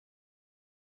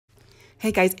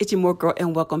Hey guys, it's your Mooregirl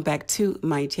and welcome back to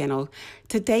my channel.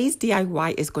 Today's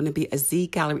DIY is going to be a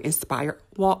Zgallerie inspired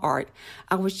wall art.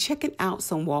 I was checking out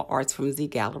some wall arts from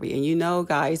Zgallerie, and you know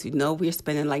guys, we're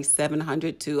spending like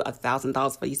 $700 to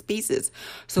 $1,000 for these pieces.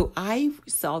 So I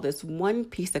saw this one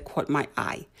piece that caught my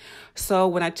eye. So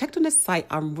when I checked on the site,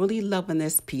 I'm really loving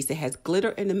this piece. It has glitter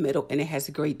in the middle and it has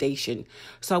gradation.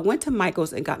 So I went to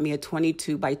Michael's and got me a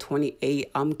 22 by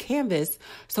 28 canvas.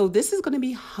 So this is going to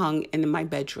be hung in my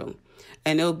bedroom.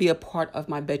 And it'll be a part of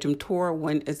my bedroom tour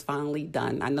when it's finally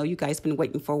done. I know you guys been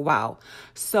waiting for a while.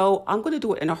 So I'm going to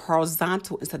do it in a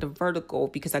horizontal instead of vertical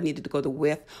because I needed to go the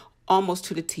width almost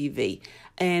to the TV.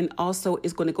 And also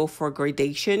it's going to go for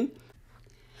gradation.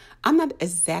 I'm not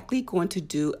exactly going to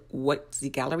do what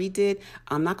Zgallerie did.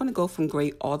 I'm not going to go from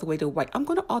gray all the way to white. I'm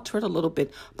going to alter it a little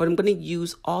bit, but I'm going to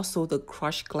use also the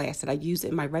crushed glass that I use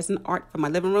in my resin art for my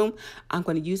living room. I'm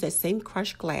going to use that same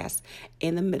crushed glass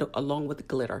in the middle along with the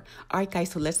glitter. All right,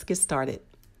 guys, so let's get started.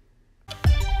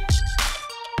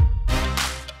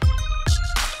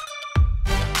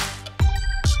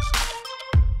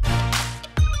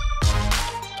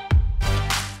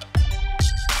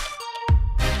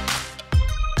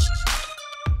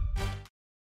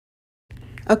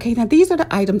 Okay, now these are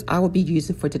the items I will be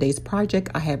using for today's project.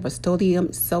 I have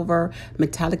Rust-oleum, silver,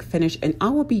 metallic finish, and I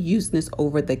will be using this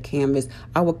over the canvas.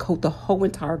 I will coat the whole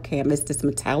entire canvas, this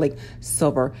metallic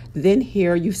silver. Then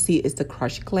here you see is the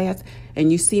crushed glass, and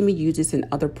you see me use this in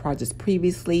other projects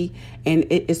previously. And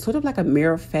it is sort of like a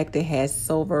mirror effect. It has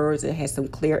silvers, it has some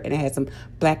clear, and it has some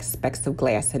black specks of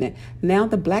glass in it. Now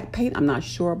the black paint, I'm not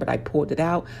sure, but I pulled it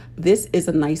out. This is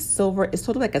a nice silver. It's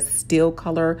sort of like a steel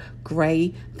color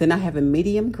gray. Then I have a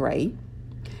medium gray,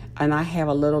 and I have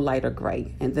a little lighter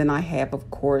gray, and then I have,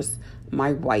 of course,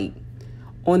 my white.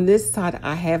 On this side,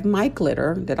 I have my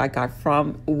glitter that I got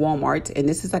from Walmart, and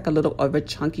this is like a little of a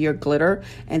chunkier glitter,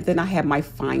 and then I have my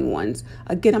fine ones.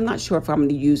 Again, I'm not sure if I'm going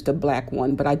to use the black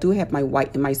one, but I do have my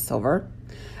white and my silver,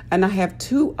 and I have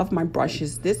two of my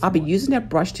brushes. I'll be using that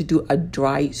brush to do a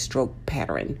dry stroke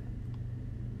pattern.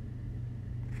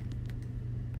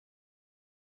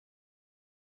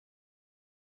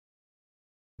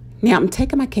 Now I'm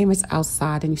taking my canvas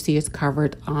outside, and you see it's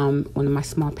covered on my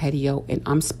small patio, and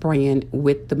I'm spraying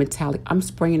with the metallic. I'm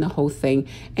spraying the whole thing,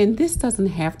 and this doesn't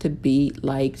have to be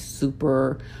like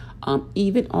super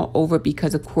even all over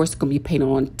because of course it's going to be painted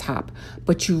on top.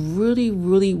 But you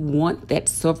really want that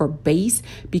silver base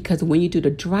because when you do the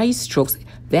dry strokes,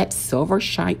 that silver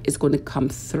shine is going to come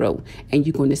through and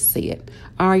you're going to see it.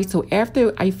 All right, so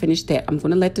after I finish that, I'm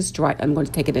going to let this dry. I'm going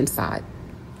to take it inside.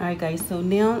 All right, guys, so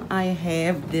now I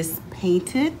have this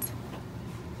painted.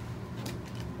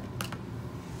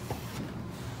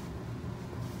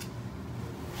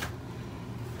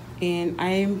 And I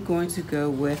am going to go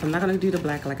with, I'm not going to do the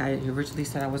black like I originally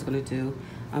said I was going to do.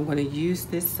 I'm going to use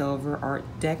this silver Art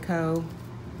Deco.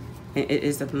 And it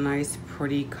is a nice,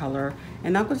 pretty color.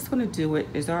 And I'm just going to do it.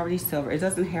 It's already silver. It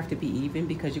doesn't have to be even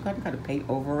because you got to paint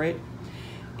over it.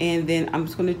 And then I'm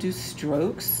just going to do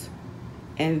strokes.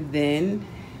 And then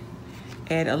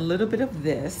add a little bit of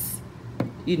this,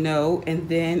 and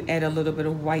then add a little bit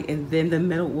of white, and then the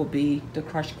middle will be the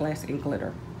crushed glass and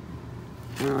glitter.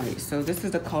 All right, so this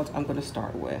is the color I'm going to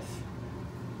start with.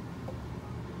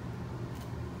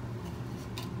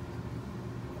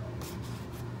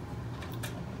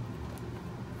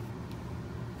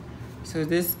 So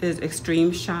this is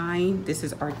Extreme Shine, this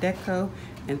is Art Deco,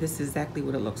 and this is exactly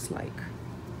what it looks like.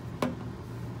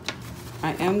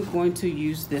 I am going to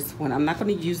use this one. I'm not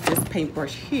going to use this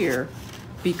paintbrush here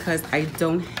because I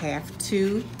don't have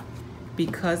to,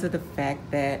 because of the fact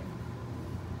that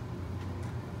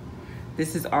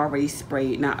this is already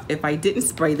sprayed. Now, if I didn't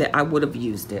spray that, I would have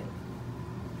used it.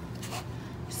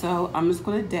 So I'm just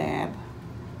going to dab,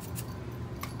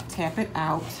 tap it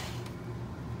out,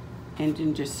 and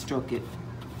then just stroke it.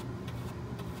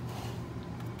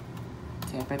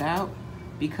 Tap it out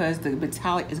because the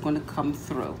metallic is going to come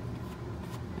through.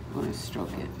 I'm going to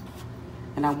stroke it.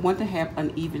 And I want to have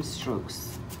uneven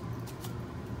strokes.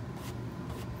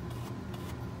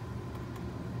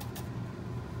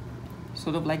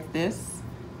 Sort of like this.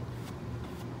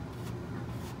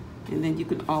 And then you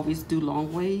can always do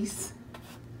long ways.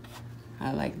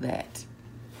 I like that.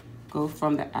 Go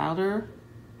from the outer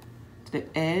to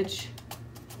the edge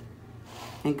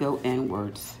and go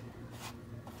inwards.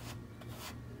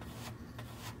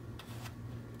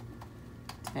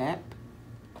 Tap.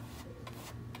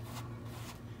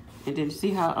 And then see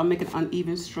how I'm making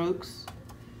uneven strokes?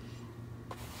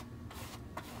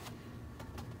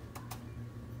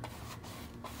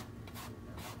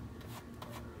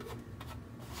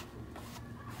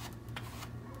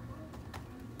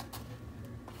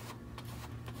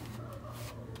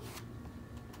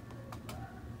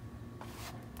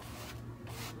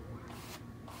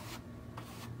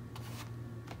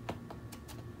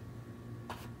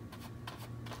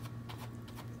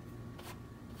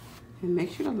 And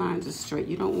make sure the lines are straight.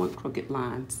 You don't want crooked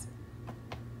lines.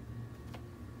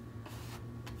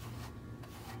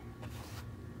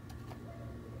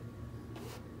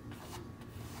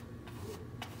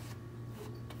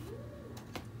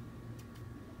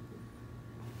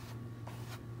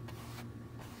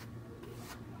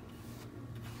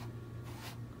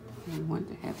 You want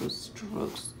to have those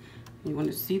strokes. You want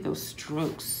to see those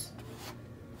strokes.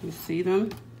 You see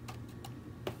them?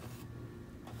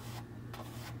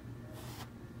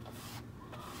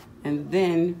 And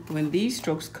then when these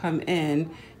strokes come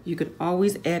in, you can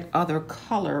always add other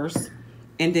colors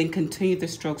and then continue the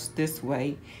strokes this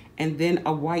way. And then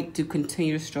a white to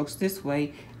continue the strokes this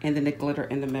way, and then the glitter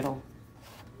in the middle.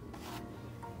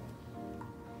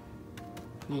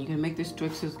 And you can make the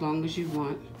strokes as long as you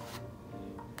want.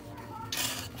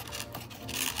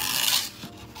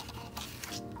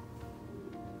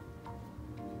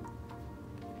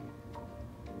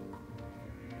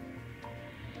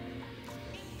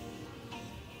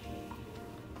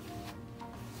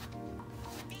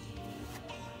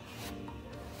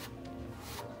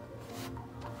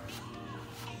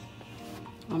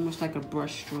 Almost like a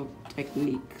brush stroke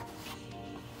technique.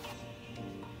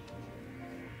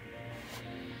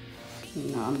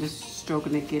 You know, I'm just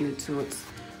stroking again until it's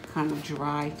kind of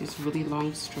dry, just really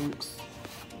long strokes.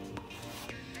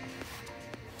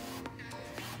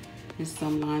 And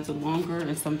some lines are longer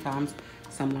and sometimes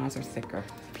some lines are thicker.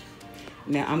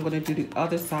 Now I'm gonna do the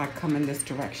other side coming this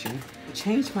direction.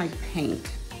 Change my paint.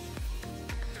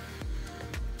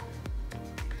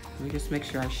 Let me just make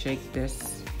sure I shake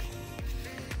this.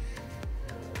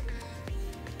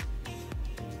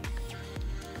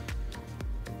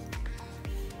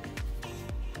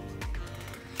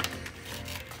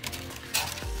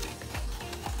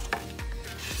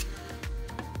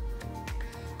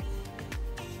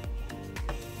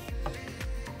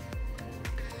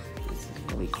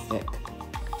 Thick.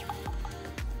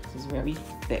 This is very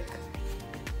thick,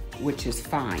 which is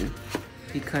fine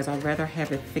because I'd rather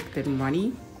have it thick than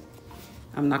runny.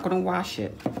 I'm not going to wash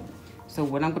it. So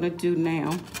what I'm going to do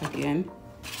now, again,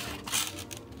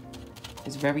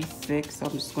 is very thick, so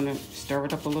I'm just going to stir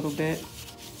it up a little bit,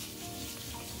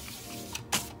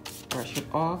 brush it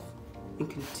off, and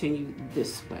continue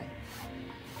this way.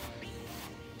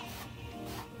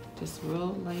 Just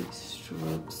real light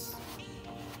strokes.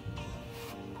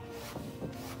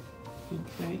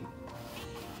 Okay.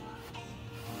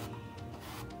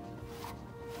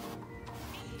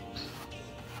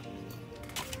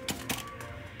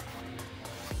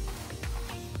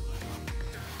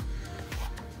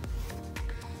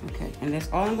 Okay, and that's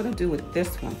all I'm going to do with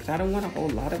this one because I don't want a whole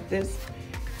lot of this.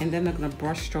 And then I'm going to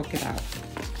brush stroke it out.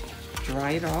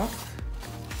 Dry it off.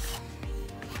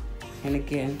 And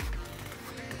again,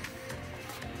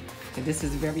 this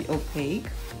is very opaque.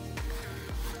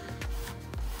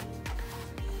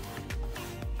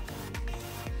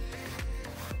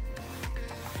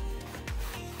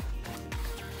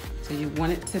 So you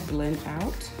want it to blend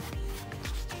out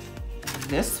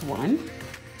this one,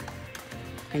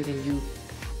 and then you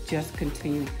just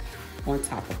continue on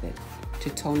top of it to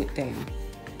tone it down.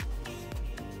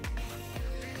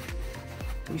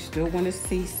 You still want to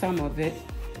see some of it,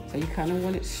 so you kind of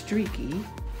want it streaky.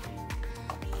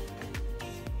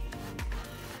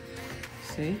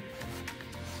 See?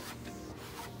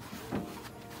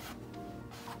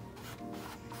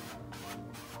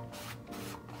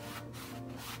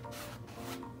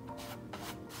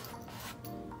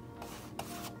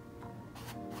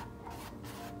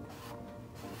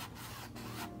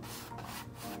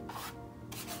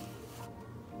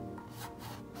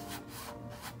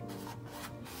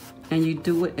 And you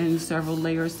do it in several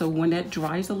layers, so when that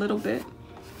dries a little bit,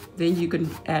 then you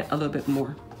can add a little bit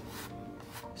more.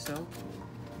 So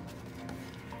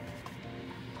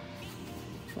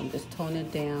I'm just toning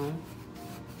down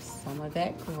some of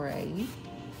that gray.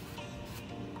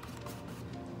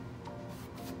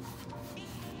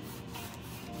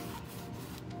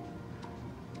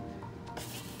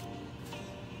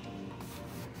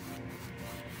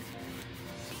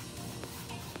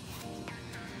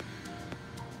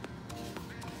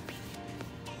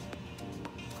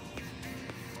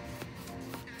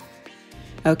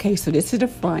 Okay, so this is the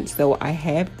front. So I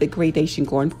have the gradation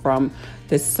going from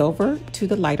the silver to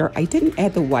the lighter. I didn't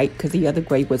add the white because the other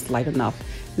gray was light enough.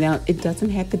 Now, it doesn't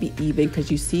have to be even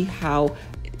because you see how,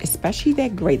 especially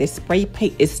that gray, the spray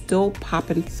paint is still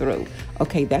popping through.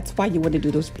 Okay, that's why you want to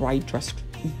do those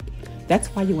That's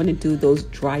why you want to do those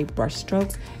dry brush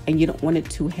strokes, and you don't want it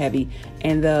too heavy.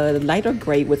 And the lighter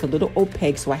gray was a little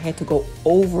opaque, so I had to go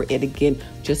over it again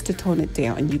just to tone it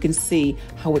down. And you can see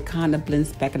how it kind of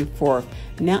blends back and forth.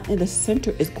 Now in the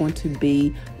center is going to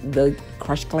be the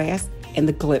crushed glass and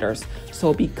the glitters.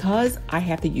 So because I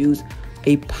have to use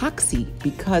epoxy,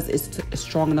 because it's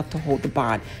strong enough to hold the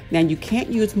bond. Now you can't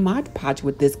use Mod Podge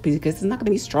with this because it's not going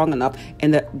to be strong enough,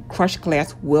 and the crushed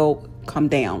glass will come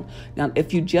down. Now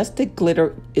if you just did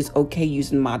glitter, it's okay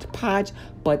using Mod Podge,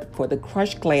 but for the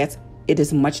crushed glass, it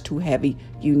is much too heavy.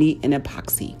 You need an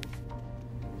epoxy.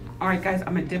 All right guys,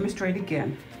 I'm going to demonstrate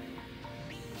again.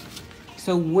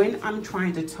 So when I'm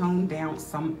trying to tone down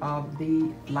some of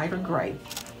the lighter gray,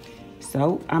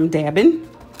 so I'm dabbing,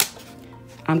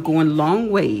 I'm going long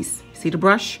ways. See the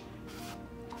brush?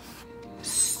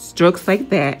 Strokes like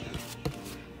that.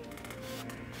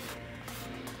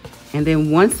 And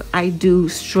then once I do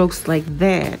strokes like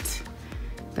that,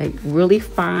 like really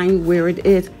fine where it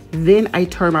is, then I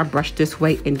turn my brush this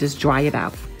way and just dry it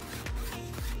out.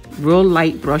 Real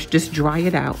light brush, just dry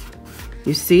it out.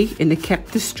 You see? And it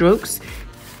kept the strokes.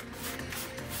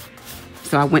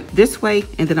 So I went this way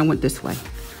and then I went this way.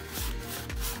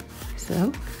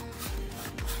 So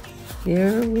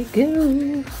there we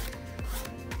go.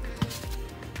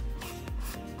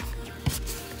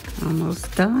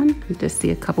 Almost done. You just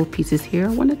see a couple pieces here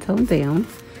I want to tone down.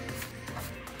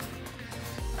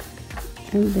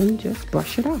 And then just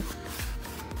brush it off.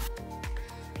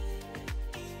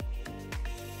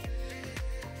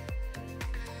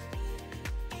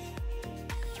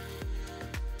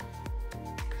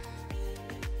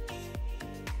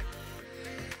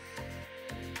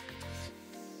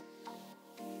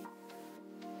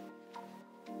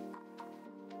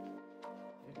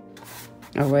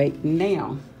 All right,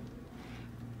 now,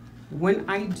 when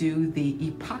I do the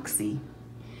epoxy,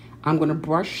 I'm gonna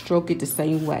brush stroke it the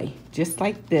same way, just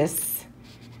like this.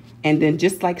 And then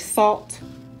just like salt,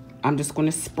 I'm just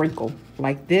gonna sprinkle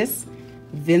like this,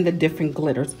 then the different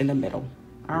glitters in the middle.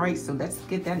 All right, so let's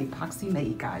get that epoxy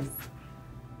made, guys.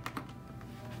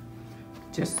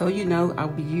 Just so you know, I'll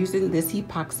be using this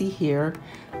epoxy here,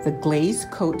 the Glaze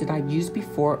coat that I've used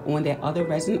before on that other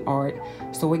resin art.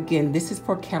 So again, this is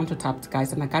for countertops,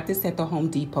 guys, and I got this at the Home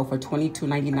Depot for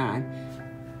 $22.99.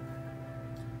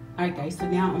 All right, guys, so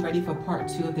now I'm ready for part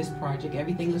 2 of this project.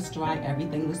 Everything looks dry,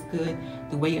 everything looks good.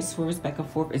 The way it swirls back and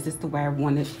forth is just the way I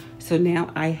want it. So now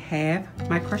I have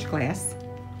my crushed glass.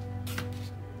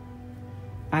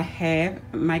 I have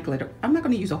my glitter. I'm not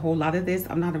going to use a whole lot of this.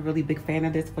 I'm not a really big fan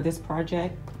of this for this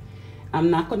project. I'm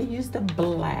not going to use the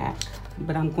black,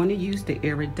 but I'm going to use the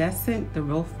iridescent, the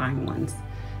real fine ones.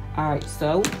 All right,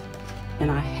 so,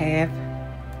 and I have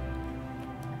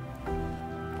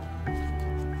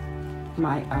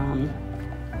my,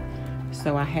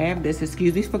 so I have this.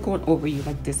 Excuse me for going over you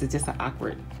like this. It's just an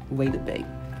awkward way to be.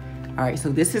 All right, so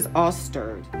this is all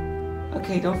stirred.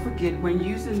 Okay, don't forget, when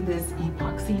using this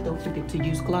epoxy, don't forget to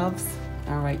use gloves.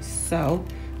 All right, so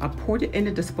I poured it in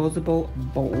a disposable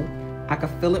bowl. I can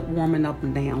feel it warming up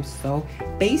now. So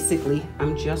basically,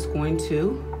 I'm just going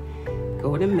to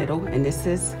go in the middle, and this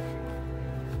is,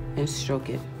 and stroke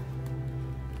it.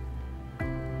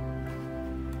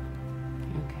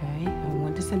 Okay, I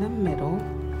want this in the middle.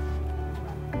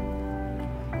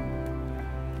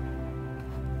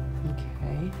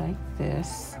 Okay, like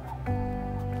this.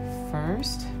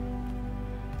 First,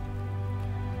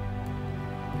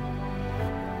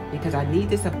 because I need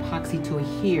this epoxy to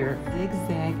adhere,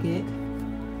 zigzag it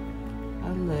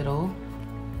a little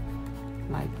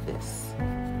like this.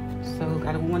 So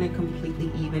I don't want it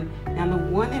completely even. Now the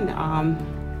one in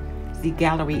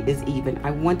Zgallerie is even.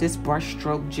 I want this brush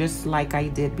stroke just like I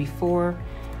did before.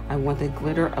 I want the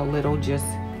glitter a little just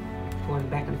going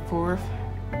back and forth.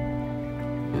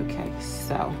 Okay,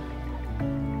 so.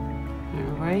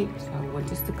 All right, so I want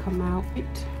this to come out.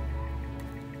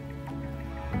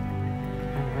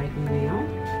 All right, now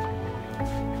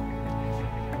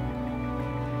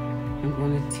I'm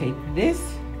going to take this,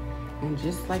 and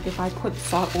just like if I put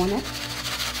salt on it,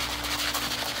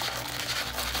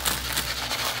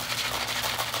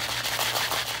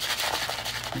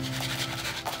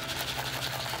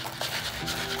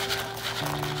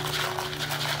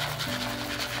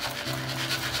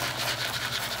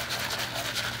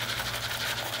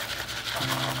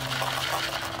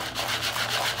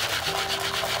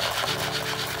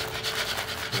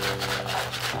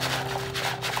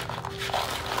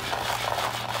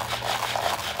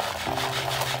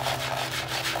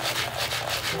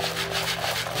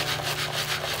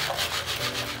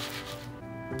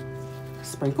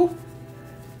 sprinkle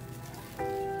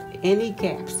any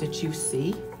gaps that you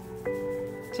see.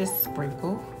 just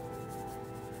sprinkle.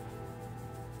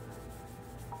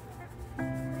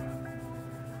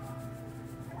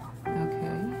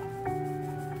 Okay.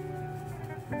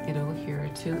 Get over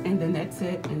here too. And then that's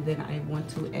it. And then I want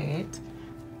to add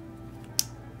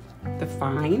the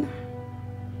fine.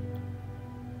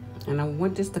 And I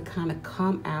want this to kind of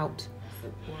come out.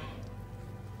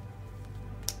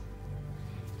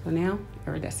 So now,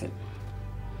 iridescent.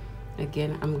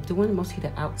 Again, I'm doing mostly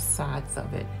the outsides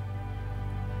of it.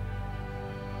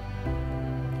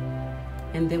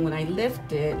 And then when I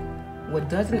lift it, what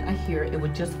doesn't adhere, it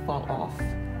would just fall off.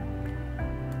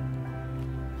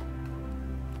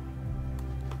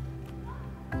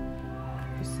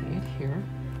 You see it here.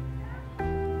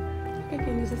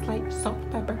 Again, it's just like salt,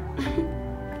 pepper.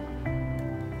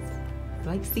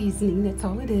 Like seasoning, that's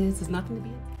all it is. There's nothing to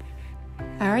be.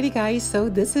 Alrighty guys, so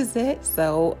this is it.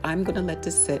 So I'm gonna let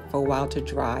this sit for a while to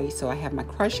dry. So I have my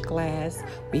crushed glass,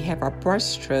 we have our brush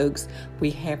strokes,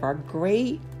 we have our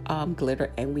gray glitter,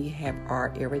 and we have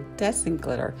our iridescent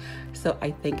glitter. So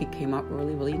I think it came out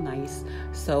really, really nice.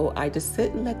 So I just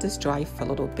sit and let this dry for a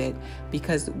little bit,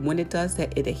 because when it does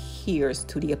that, it adheres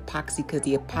to the epoxy, because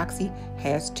the epoxy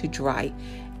has to dry.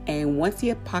 And once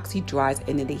the epoxy dries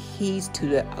and it adheres to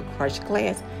the crushed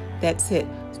glass, that's it.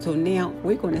 So now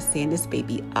we're going to stand this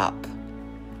baby up.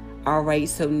 All right,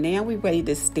 so now we're ready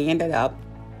to stand it up.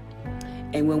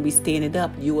 And when we stand it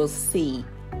up, you will see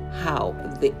how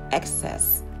the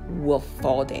excess will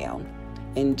fall down,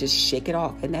 and just shake it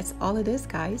off. And that's all it is,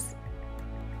 guys.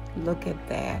 Look at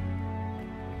that.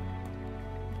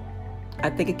 I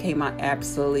think it came out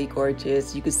absolutely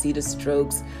gorgeous. You could see the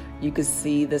strokes. You could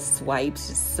see the swipes,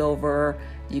 silver.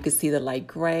 You could see the light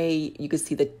gray. You could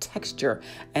see the texture.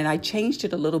 And I changed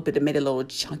it a little bit and made it a little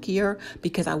chunkier,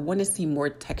 because I want to see more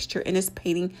texture in this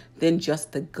painting than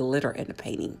just the glitter in the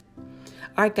painting.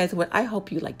 All right, guys, well, I hope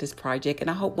you like this project, and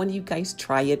I hope one of you guys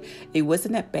try it. It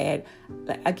wasn't that bad.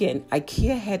 Again,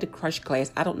 Ikea had the crushed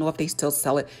glass. I don't know if they still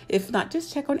sell it. If not,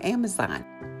 just check on Amazon.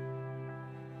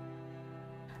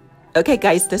 Okay,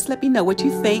 guys, just let me know what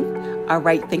you think. All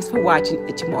right, thanks for watching.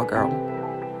 It's your Mooregirl.